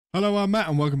Hello, I'm Matt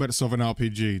and welcome back to Sovereign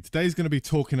RPG. Today's going to be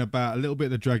talking about a little bit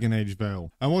of the Dragon Age Veil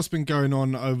and what's been going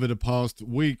on over the past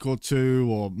week or two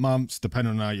or months,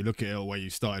 depending on how you look at it or where you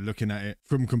started looking at it,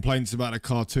 from complaints about the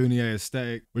cartoony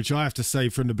aesthetic, which I have to say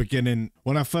from the beginning,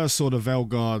 when I first saw the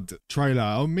Veilguard trailer,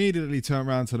 I immediately turned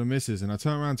around to the missus and I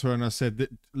turned around to her and I said,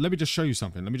 let me just show you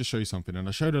something, And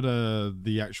I showed her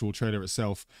the actual trailer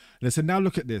itself and I said, now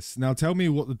look at this, now tell me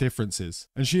what the difference is.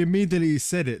 And she immediately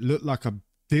said it looked like a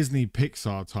Disney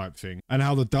Pixar type thing and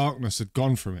how the darkness had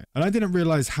gone from it. And I didn't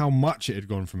realize how much it had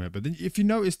gone from it. But then if you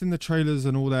noticed in the trailers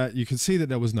and all that, you could see that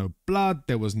there was no blood,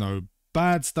 there was no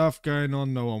bad stuff going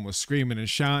on, no one was screaming and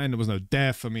shouting, there was no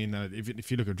death. I mean, if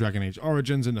you look at Dragon Age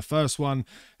Origins in the first one,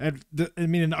 in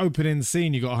the opening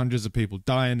scene, you got hundreds of people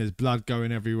dying, there's blood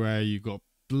going everywhere, you got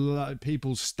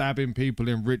people stabbing people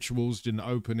in rituals in the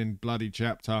opening bloody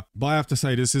chapter. But I have to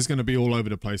say, this is going to be all over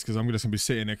the place because I'm just going to be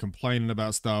sitting there complaining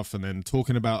about stuff and then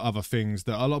talking about other things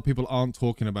that a lot of people aren't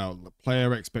talking about.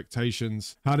 Player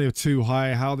expectations, how they're too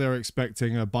high, how they're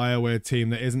expecting a BioWare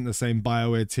team that isn't the same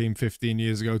BioWare team 15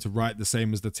 years ago to write the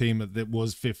same as the team that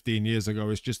was 15 years ago.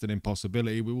 It's just an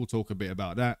impossibility. We will talk a bit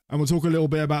about that. And we'll talk a little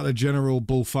bit about the general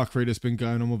bullfuckery that's been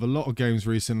going on with a lot of games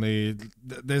recently.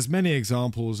 There's many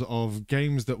examples of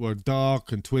games that were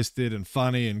dark and twisted and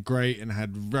funny and great and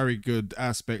had very good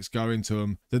aspects going to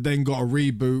them that then got a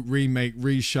reboot, remake,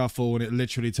 reshuffle, and it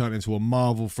literally turned into a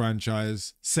Marvel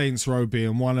franchise. Saints Row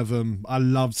being one of them. I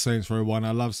loved Saints Row 1, I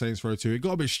love Saints Row 2. It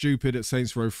got a bit stupid at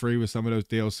Saints Row 3 with some of those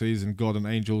DLCs and God and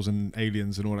Angels and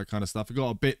Aliens and all that kind of stuff. It got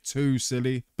a bit too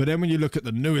silly. But then when you look at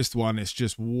the newest one, it's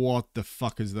just, what the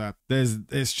fuck is that?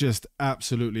 It's just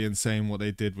absolutely insane what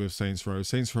they did with Saints Row.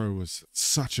 Saints Row was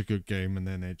such a good game and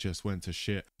then it just went to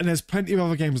shit. And there's plenty of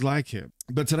other games like it.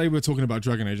 But today we're talking about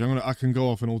Dragon Age. I can go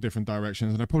off in all different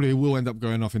directions and I probably will end up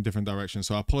going off in different directions.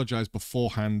 So I apologize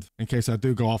beforehand in case I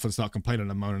do go off and start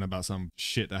complaining and moaning about some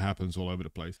shit that happens all over the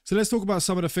place. So let's talk about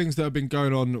some of the things that have been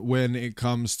going on when it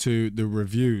comes to the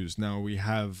reviews. Now we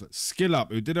have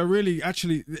Skillup, who did a really,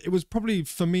 actually, it was probably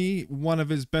for me one of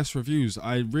his best reviews.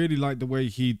 I really liked the way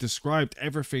he described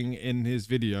everything in his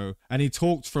video and he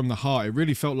talked from the heart. It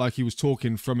really felt like he was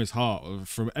talking from his heart,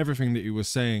 from everything that he was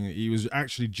saying. He was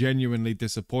actually genuinely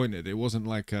disappointed. It wasn't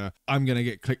like a I'm gonna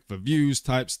get click for views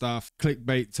type stuff,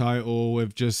 clickbait title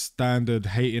with just standard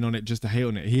hating on it just to hate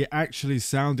on it. He actually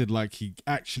sounded like he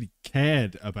actually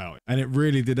cared about it and it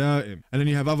really did hurt him. And then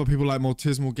you have other people like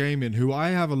Mortismal Gaming, who I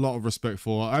have a lot of respect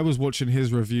for. I was watching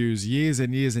his reviews years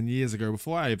and years and years ago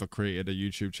before I ever created a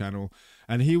YouTube channel,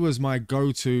 and he was my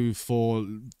go-to for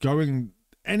going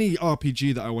any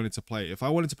RPG that I wanted to play. If I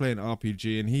wanted to play an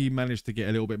RPG and he managed to get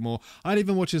a little bit more, I'd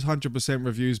even watch his 100%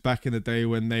 reviews back in the day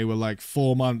when they were like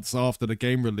 4 months after the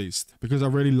game released, because I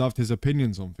really loved his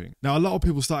opinions on things. Now a lot of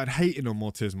people started hating on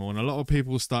Mortismal and a lot of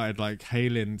people started like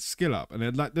hailing Skillup, and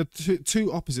they're like the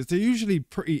two opposites. They're usually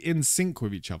pretty in sync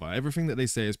with each other. Everything that they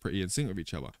say is pretty in sync with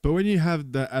each other. But when you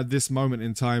have at this moment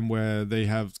in time where they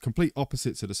have complete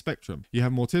opposites of the spectrum, you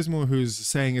have Mortismal who's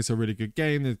saying it's a really good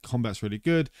game, the combat's really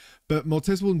good, but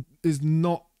Mortismal is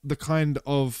not the kind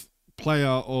of player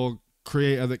or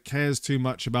creator that cares too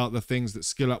much about the things that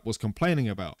Skillup was complaining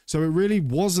about. So it really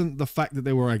wasn't the fact that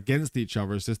they were against each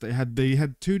other, it's just they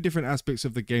had two different aspects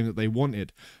of the game that they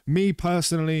wanted. Me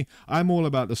personally, I'm all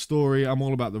about the story, I'm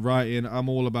all about the writing, I'm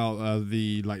all about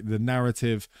the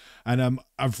narrative, and I'm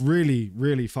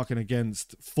really fucking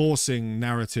against forcing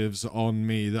narratives on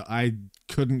me that I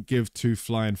couldn't give two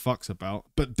flying fucks about,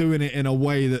 but doing it in a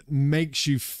way that makes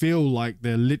you feel like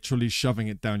they're literally shoving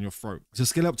it down your throat. So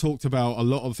Skillup talked about a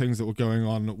lot of things that were going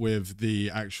on with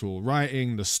the actual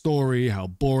writing, the story, how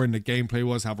boring the gameplay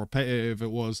was, how repetitive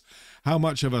it was, how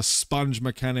much of a sponge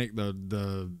mechanic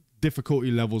the difficulty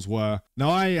levels were.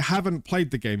 Now I haven't played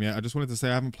the game yet. I just wanted to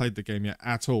say I haven't played the game yet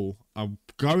at all. I'm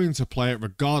going to play it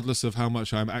regardless of how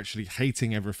much I'm actually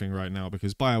hating everything right now,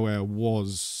 because BioWare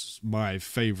was my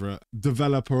favorite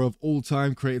developer of all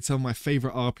time, created some of my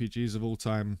favorite RPGs of all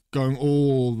time, going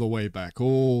all the way back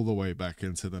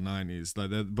into the 90s,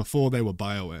 like before they were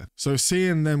BioWare. So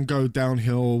seeing them go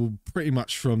downhill pretty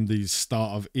much from the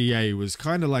start of EA was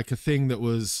kind of like a thing that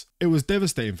was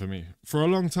devastating for me for a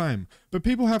long time. But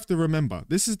people have to remember,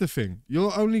 this is the thing,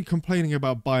 you're only complaining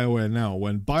about BioWare now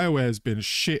when BioWare has been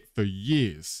shit for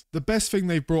years. The best thing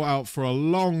they've brought out for a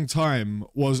long time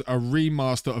was a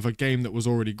remaster of a game that was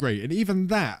already great, and even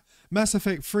that, Mass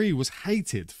Effect 3 was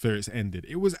hated for its ending.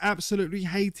 It was absolutely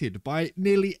hated by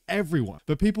nearly everyone.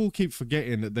 But people keep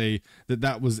forgetting that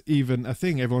that was even a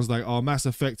thing. Everyone's like, oh, Mass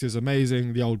Effect is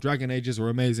amazing, the old Dragon Ages were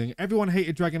amazing. Everyone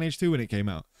hated Dragon Age 2 when it came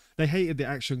out. They hated the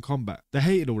action combat. They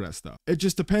hated all that stuff. It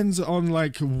just depends on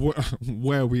like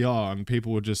where we are, and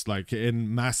people were just like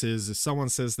in masses. If someone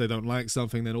says they don't like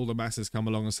something, then all the masses come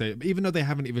along and say it, even though they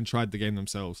haven't even tried the game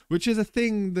themselves, which is a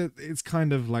thing that it's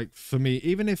kind of like, for me,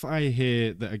 even if I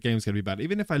hear that a game's gonna be bad,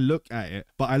 even if I look at it,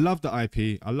 but I love the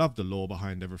IP, I love the lore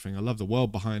behind everything, I love the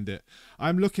world behind it,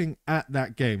 I'm looking at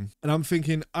that game and I'm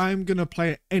thinking I'm gonna play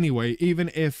it anyway,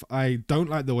 even if I don't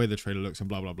like the way the trailer looks and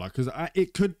blah blah blah, because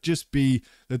it could just be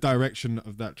the direction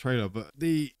of that trailer. But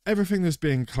everything that's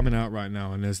being coming out right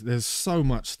now, and there's so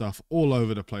much stuff all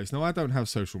over the place. Now, I don't have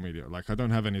social media, like I don't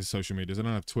have any social medias, I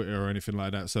don't have Twitter or anything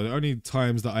like that, so the only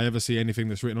times that I ever see anything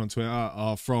that's written on Twitter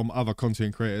are from other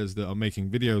content creators that are making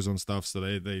videos on stuff. So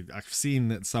I've seen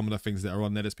that some of the things that are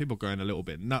on there's people going a little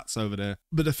bit nuts over there.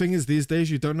 But the thing is, these days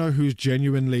you don't know who's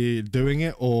genuinely doing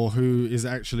it or who is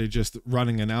actually just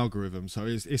running an algorithm. So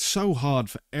it's so hard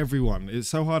for everyone. It's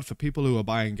so hard for people who are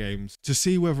buying games to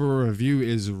see whether a review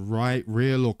is right,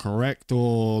 real, or correct,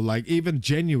 or like even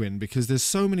genuine, because there's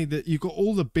so many that you've got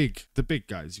all the big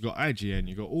guys. You've got IGN,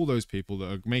 you've got all those people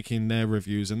that are making their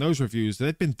reviews, and those reviews,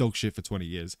 they've been dog shit for 20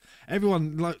 years.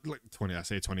 Everyone, like 20, I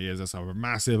say 20 years, that's a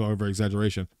massive over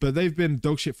exaggeration, but they've been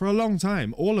dog shit for a long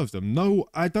time, all of them. No,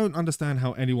 I don't understand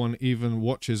how anyone even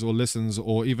watches or listens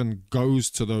or even goes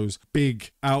to those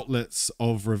big outlets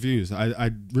of reviews.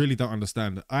 I really don't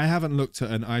understand. I haven't looked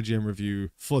at an IGN review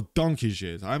for donkey's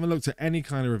years. I haven't looked at any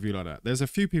kind of review like that. There's a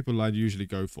few people I usually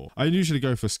go for. I usually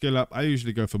go for Skillup, I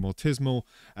usually go for Mortismal,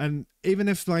 and even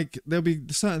if like there'll be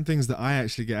certain things that I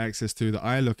actually get access to that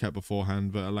I look at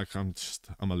beforehand, but like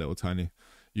I'm a little tiny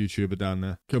YouTuber down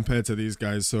there compared to these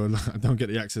guys, so I don't get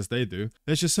the access they do.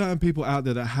 There's just certain people out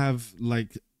there that have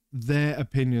like their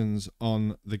opinions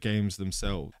on the games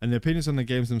themselves, and the opinions on the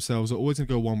games themselves are always gonna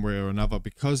go one way or another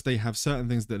because they have certain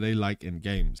things that they like in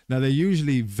games. Now, they're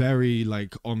usually very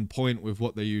like on point with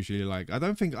what they usually like. I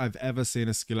don't think I've ever seen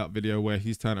a Skillup video where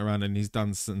he's turned around and he's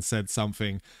done and said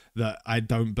something that I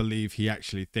don't believe he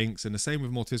actually thinks. And the same with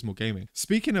Mortismal Gaming.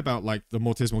 Speaking about like the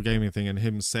Mortismal Gaming thing and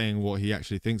him saying what he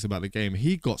actually thinks about the game,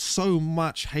 he got so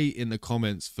much hate in the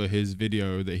comments for his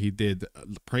video that he did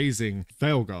praising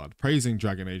Veilguard, praising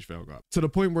Dragon Age Veilguard, to the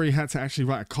point where he had to actually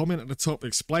write a comment at the top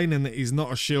explaining that he's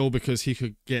not a shill because he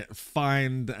could get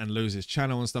fined and lose his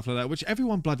channel and stuff like that, which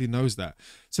everyone bloody knows that.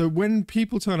 So when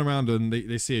people turn around and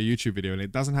they see a YouTube video and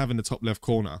it doesn't have in the top left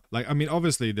corner, like, I mean,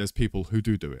 obviously there's people who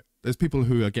do it. There's people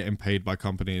who are getting paid by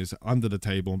companies under the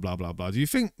table and blah, blah, blah. Do you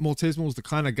think Mortismal's the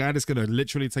kind of guy that's going to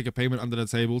literally take a payment under the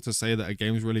table to say that a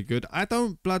game's really good? I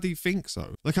don't bloody think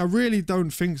so. Like, I really don't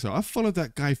think so. I've followed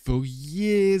that guy for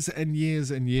years and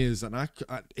years and years, and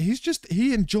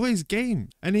he enjoys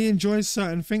games, and he enjoys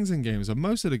certain things in games, and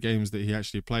most of the games that he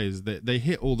actually plays, they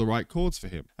hit all the right chords for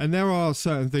him. And there are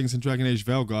certain things in Dragon Age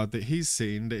Veilguard that he's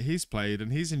seen, that he's played,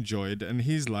 and he's enjoyed, and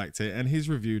he's liked it, and he's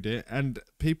reviewed it, and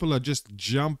people are just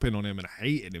jumping on him and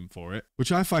hating him for it,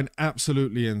 which I find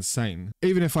absolutely insane.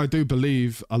 Even if I do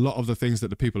believe a lot of the things that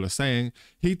the people are saying,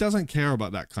 he doesn't care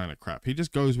about that kind of crap. He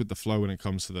just goes with the flow when it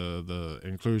comes to the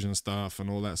inclusion stuff and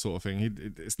all that sort of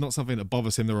thing. It's not something that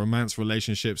bothers him. The romance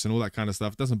relationships and all that kind of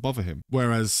stuff doesn't bother him.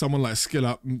 Whereas someone like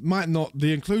Skillup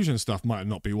the inclusion stuff might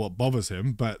not be what bothers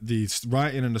him, but the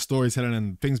writing and the storytelling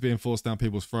and things being forced down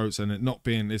people's throats and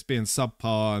it's being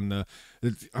subpar, and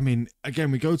I mean,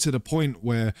 again, we go to the point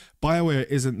where BioWare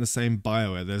isn't the same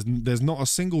BioWare. There's not a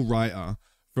single writer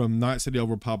from Knights of the Old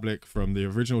Republic, from the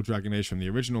original Dragon Age, from the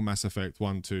original Mass Effect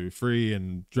 1, 2, 3,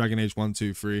 and Dragon Age 1,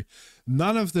 2, 3.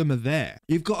 None of them are there.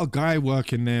 You've got a guy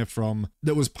working there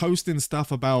that was posting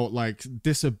stuff about like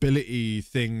disability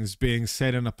things being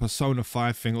said in a Persona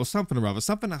 5 thing or something or other,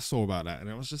 something I saw about that. And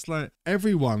it was just like,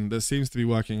 everyone that seems to be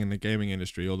working in the gaming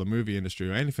industry or the movie industry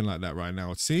or anything like that right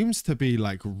now, it seems to be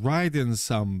like riding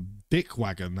some dick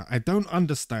wagon. I don't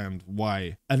understand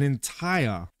why an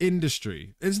entire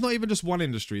industry, it's not even just one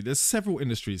industry, there's several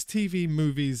industries, TV,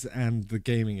 movies, and the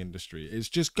gaming industry. It's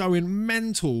just going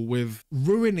mental with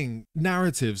ruining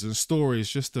narratives and stories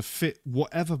just to fit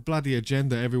whatever bloody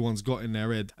agenda everyone's got in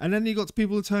their head. And then you got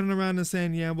people turning around and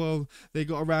saying, yeah, well, they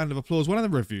got a round of applause. One of the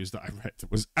reviews that I read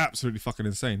was absolutely fucking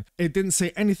insane. It didn't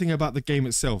say anything about the game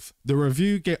itself. The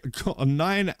review got a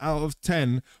 9 out of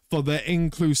 10 for their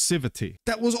inclusivity.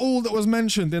 That was all that was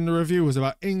mentioned in the review, was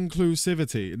about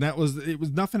inclusivity. And it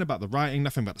was nothing about the writing,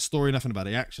 nothing about the story, nothing about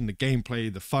the action, the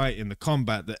gameplay, the fighting, the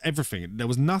combat, everything. There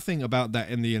was nothing about that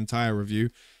in the entire review.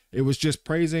 It was just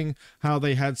praising how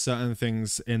they had certain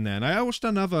things in there. And I watched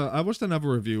another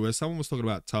review where someone was talking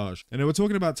about Taj, and they were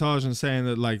talking about Taj and saying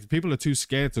that like people are too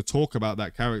scared to talk about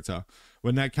that character,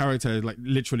 when that character like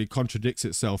literally contradicts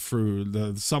itself through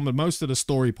most of the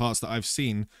story parts that I've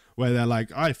seen, where they're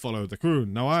like, I follow the crew,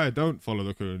 no I don't follow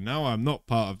the crew, now I'm not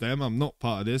part of them, I'm not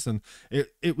part of this, and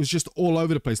it was just all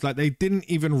over the place. Like, they didn't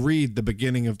even read the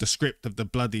beginning of the script of the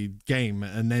bloody game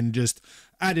and then just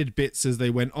added bits as they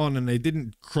went on, and they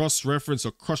didn't cross-reference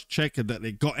or cross-check that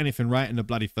they got anything right in the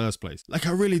bloody first place. Like,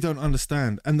 I really don't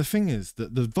understand. And the thing is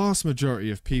that the vast majority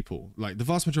of people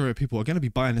are going to be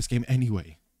buying this game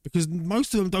anyway, because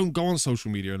most of them don't go on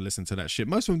social media and listen to that shit.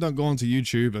 Most of them don't go onto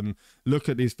YouTube and look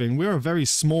at these things. We're a very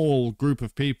small group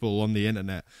of people on the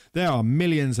internet. There are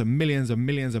millions and millions and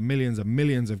millions and millions and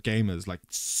millions of gamers. Like,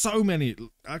 so many.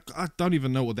 I don't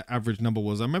even know what the average number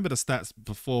was. I remember the stats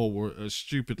before were a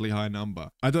stupidly high number.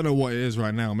 I don't know what it is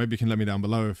right now. Maybe you can let me down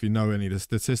below if you know any of the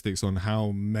statistics on how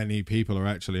many people are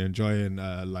actually enjoying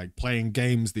like playing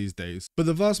games these days. But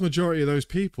the vast majority of those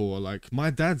people are like my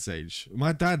dad's age.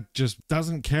 My dad just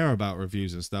doesn't care about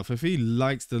reviews and stuff. If he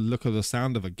likes the look of the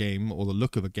sound of a game or the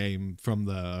look of a game from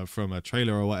a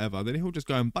trailer or whatever, then he'll just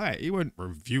go and buy it. He won't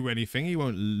review anything. He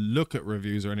won't look at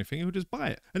reviews or anything. He'll just buy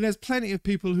it. And there's plenty of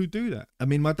people who do that. I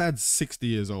mean, my dad's 60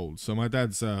 years old, so my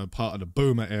dad's part of the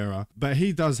boomer era, but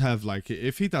he does have, like,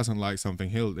 if he doesn't like something,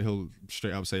 he'll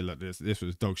straight up say, look, this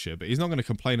was dog shit. But he's not going to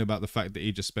complain about the fact that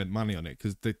he just spent money on it,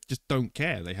 because they just don't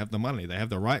care. They have the money, they have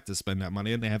the right to spend that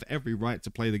money, and they have every right to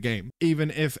play the game.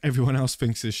 Even if everyone else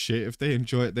thinks it's shit, if they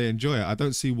enjoy it, they enjoy it. I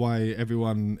don't see why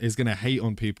everyone is going to hate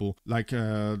on people. Like,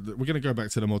 we're going to go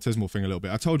back to the Mortismal thing a little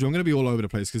bit. I told you I'm going to be all over the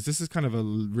place, because this is kind of a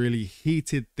really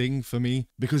heated thing for me,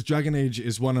 because Dragon Age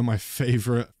is one of my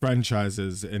favorite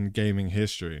franchises in gaming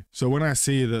history. So when I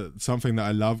see that something that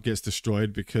I love gets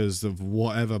destroyed because of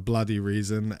whatever bloody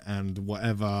reason, and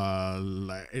whatever,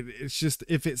 like, it's just,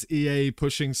 if it's EA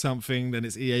pushing something, then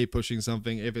it's EA pushing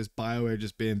something. If it's BioWare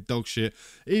just being dog shit,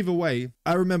 either way,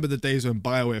 I remember the days when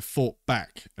BioWare fought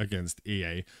back against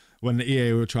EA, when the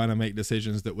EA were trying to make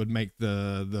decisions that would make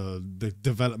the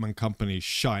development company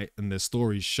shite, and their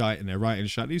stories shite, and their writing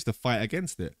shite. They used to fight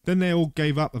against it. Then they all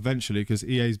gave up eventually, because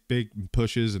EA's big and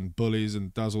pushes and bullies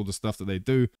and does all the stuff that they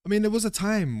do. I mean, there was a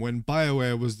time when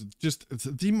BioWare was just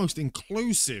the most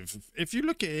inclusive. If you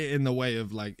look at it in the way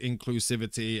of like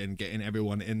inclusivity and getting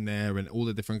everyone in there and all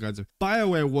the different kinds of,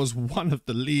 BioWare was one of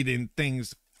the leading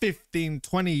things 15,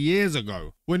 20 years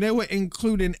ago, when they were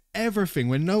including everything,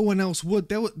 when no one else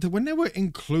would. When they were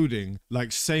including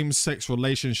like same-sex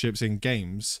relationships in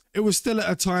games, it was still at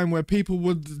a time where people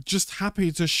were just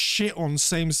happy to shit on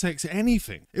same-sex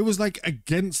anything. It was like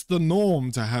against the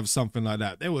norm to have something like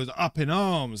that. There was up in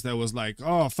arms. There was like,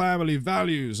 oh, family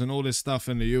values and all this stuff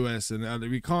in the US, and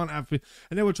we can't have, and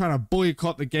they were trying to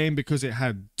boycott the game because it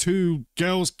had 2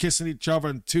 girls kissing each other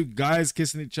and 2 guys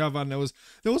kissing each other, and there was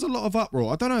a lot of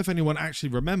uproar. I don't know if anyone actually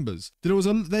remembers.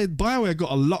 BioWare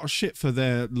got a lot of shit for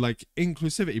their like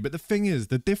inclusivity, but the thing is,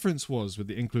 the difference was with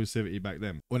the inclusivity back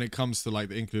then, when it comes to like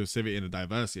the inclusivity and the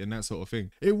diversity and that sort of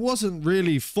thing, it wasn't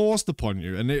really forced upon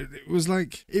you, and it was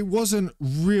like, it wasn't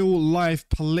real life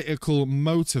political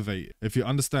motivate, if you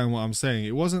understand what I'm saying.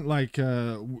 It wasn't like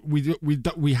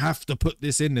we have to put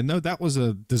this in there. No, that was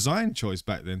a design choice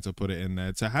back then to put it in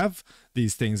there, to have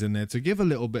these things in there, to give a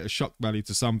little bit of shock value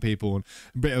to some people, and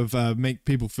a bit of make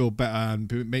people feel better,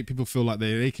 and make people feel like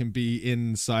they can be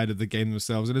inside of the game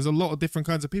themselves. And there's a lot of different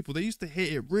kinds of people. They used to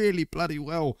hit it really bloody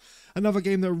well. Another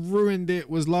game that ruined it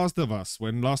was Last of Us,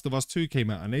 when Last of Us 2 came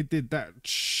out, and they did that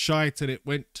shite and it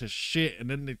went to shit, and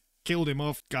then they killed him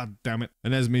off, god damn it.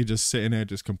 And there's me just sitting there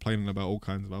just complaining about all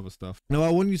kinds of other stuff. Now, I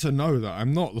want you to know that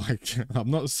I'm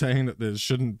not saying that this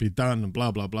shouldn't be done and blah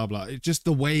blah blah blah. It's just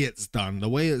the way it's done. The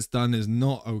way it's done is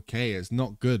not okay. It's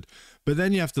not good. But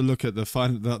then you have to look at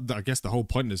I guess the whole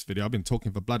point of this video, I've been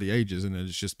talking for bloody ages, and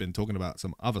it's just been talking about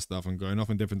some other stuff and going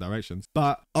off in different directions.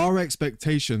 But our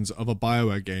expectations of a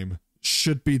BioWare game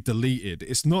should be deleted.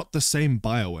 It's not the same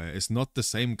BioWare. It's not the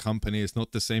same company. It's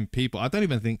not the same people. I don't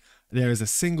even think there is a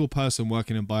single person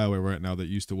working in BioWare right now that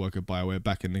used to work at BioWare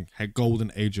back in the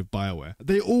golden age of BioWare.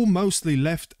 They all mostly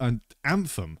left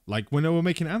Anthem, like when they were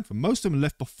making Anthem. Most of them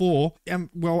left before,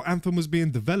 Anthem was being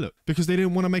developed, because they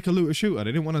didn't want to make a looter shooter.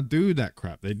 They didn't want to do that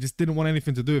crap. They just didn't want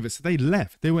anything to do with it. So they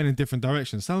left. They went in different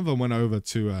directions. Some of them went over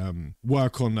to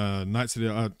work on Knights of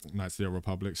the Old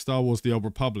Republic, Star Wars The Old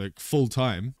Republic full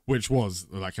time, which was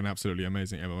like an absolutely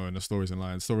amazing MMO, and the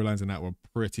storylines in that were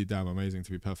pretty damn amazing,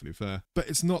 to be perfectly fair. But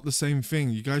it's not the same thing.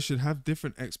 You guys should have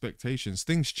different expectations.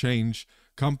 Things change,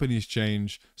 companies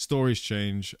change, stories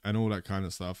change, and all that kind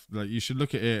of stuff. Like, you should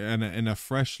look at it in a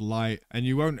fresh light, and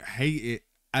you won't hate it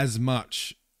as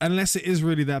much unless it is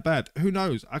really that bad. Who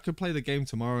knows? I could play the game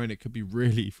tomorrow and it could be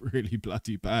really, really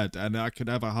bloody bad, and I could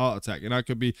have a heart attack, and I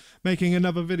could be making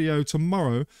another video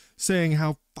tomorrow saying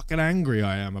how fucking angry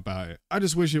I am about it. I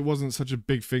just wish it wasn't such a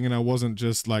big thing and I wasn't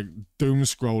just like doom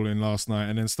scrolling last night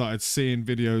and then started seeing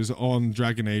videos on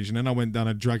Dragon Age, and then I went down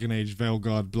a Dragon Age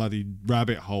Veilguard bloody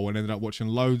rabbit hole and ended up watching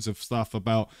loads of stuff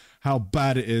about how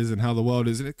bad it is and how the world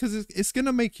is, because it's going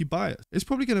to make you biased. It's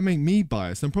probably going to make me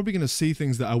biased. I'm probably going to see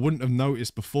things that I wouldn't have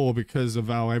noticed before because of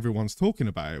how everyone's talking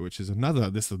about it, which is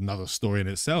another story in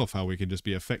itself, how we can just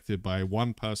be affected by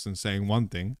one person saying one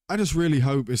thing. I just really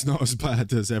hope it's not as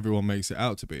bad as everyone makes it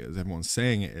out to be, as everyone's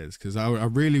saying it is, because I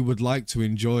really would like to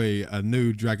enjoy a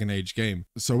new Dragon Age game.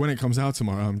 So when it comes out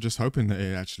tomorrow, I'm just hoping that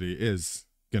it actually is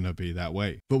gonna be that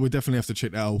way. But we definitely have to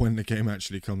check that out when the game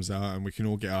actually comes out and we can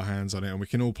all get our hands on it and we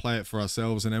can all play it for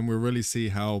ourselves, and then we'll really see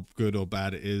how good or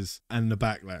bad it is and the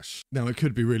backlash. Now it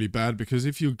could be really bad, because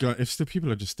if the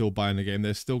people are just still buying the game,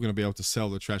 they're still going to be able to sell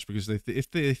the trash, because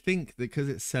if they think that because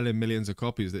it's selling millions of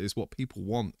copies that it's what people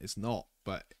want. It's not.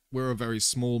 But we're a very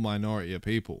small minority of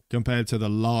people compared to the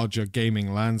larger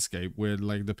gaming landscape, where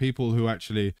like the people who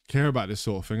actually care about this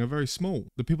sort of thing are very small.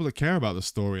 The people that care about the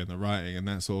story and the writing and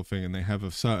that sort of thing, and they have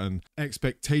a certain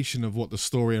expectation of what the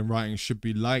story and writing should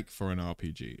be like for an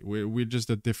RPG. We're just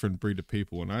a different breed of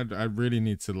people, and I really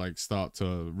need to like start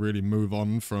to really move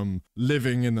on from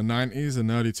living in the 90s and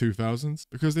early 2000s,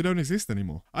 because they don't exist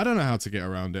anymore. I don't know how to get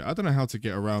around it. I don't know how to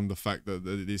get around the fact that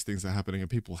these things are happening and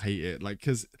people hate it. Like,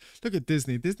 because look at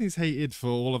Disney. Disney's hated for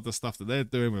all of the stuff that they're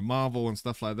doing with Marvel and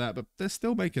stuff like that, but they're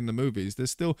still making the movies.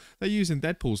 They're using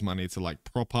Deadpool's money to like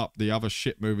prop up the other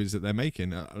shit movies that they're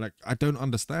making. Like, I don't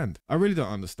understand. I really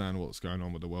don't understand what's going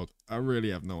on with the world. I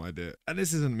really have no idea. And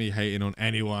this isn't me hating on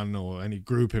anyone or any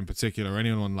group in particular or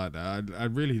anyone like that.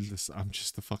 I'm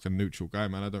just a fucking neutral guy,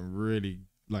 man. I don't really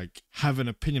like have an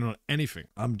opinion on anything.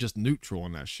 I'm just neutral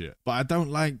on that shit. But I don't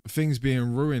like things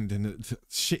being ruined in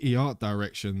shitty art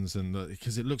directions, and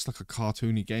because it looks like a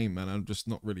cartoony game, man. I'm just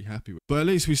not really happy with it. But at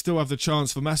least we still have the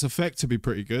chance for Mass Effect to be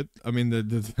pretty good. I mean,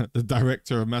 the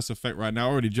director of Mass Effect right now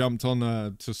already jumped on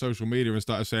to social media and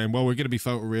started saying, well, we're going to be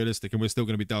photorealistic and we're still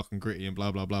going to be dark and gritty and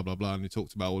blah blah blah blah blah, and he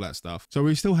talked about all that stuff. So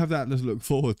we still have that to look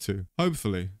forward to,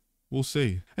 hopefully. We'll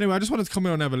see. Anyway, I just wanted to come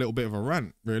in and have a little bit of a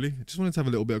rant, really. I just wanted to have a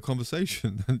little bit of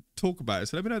conversation and talk about it.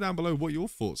 So let me know down below what your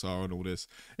thoughts are on all this.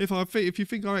 If you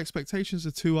think our expectations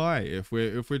are too high, if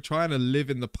we're trying to live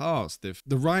in the past, if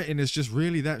the writing is just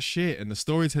really that shit and the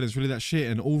storytelling is really that shit,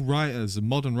 and all writers and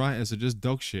modern writers are just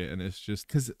dog shit, and it's just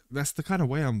because that's the kind of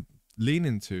way I'm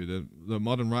leaning to. The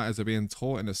modern writers are being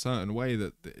taught in a certain way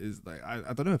that is like, I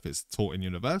don't know if it's taught in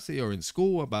university or in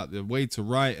school about the way to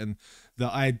write and the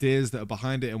ideas that are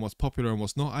behind it and what's popular and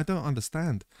what's not. I don't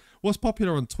understand. What's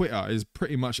popular on Twitter is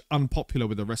pretty much unpopular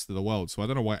with the rest of the world. So I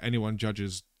don't know why anyone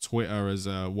judges Twitter as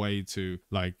a way to,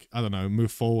 like, I don't know,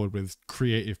 move forward with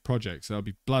creative projects. That would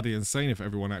be bloody insane if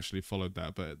everyone actually followed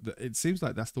that. But it seems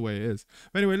like that's the way it is.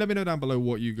 But anyway, let me know down below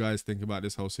what you guys think about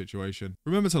this whole situation.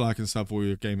 Remember to like and sub for all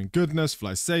your gaming goodness,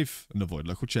 fly safe, and avoid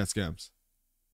local chat scams.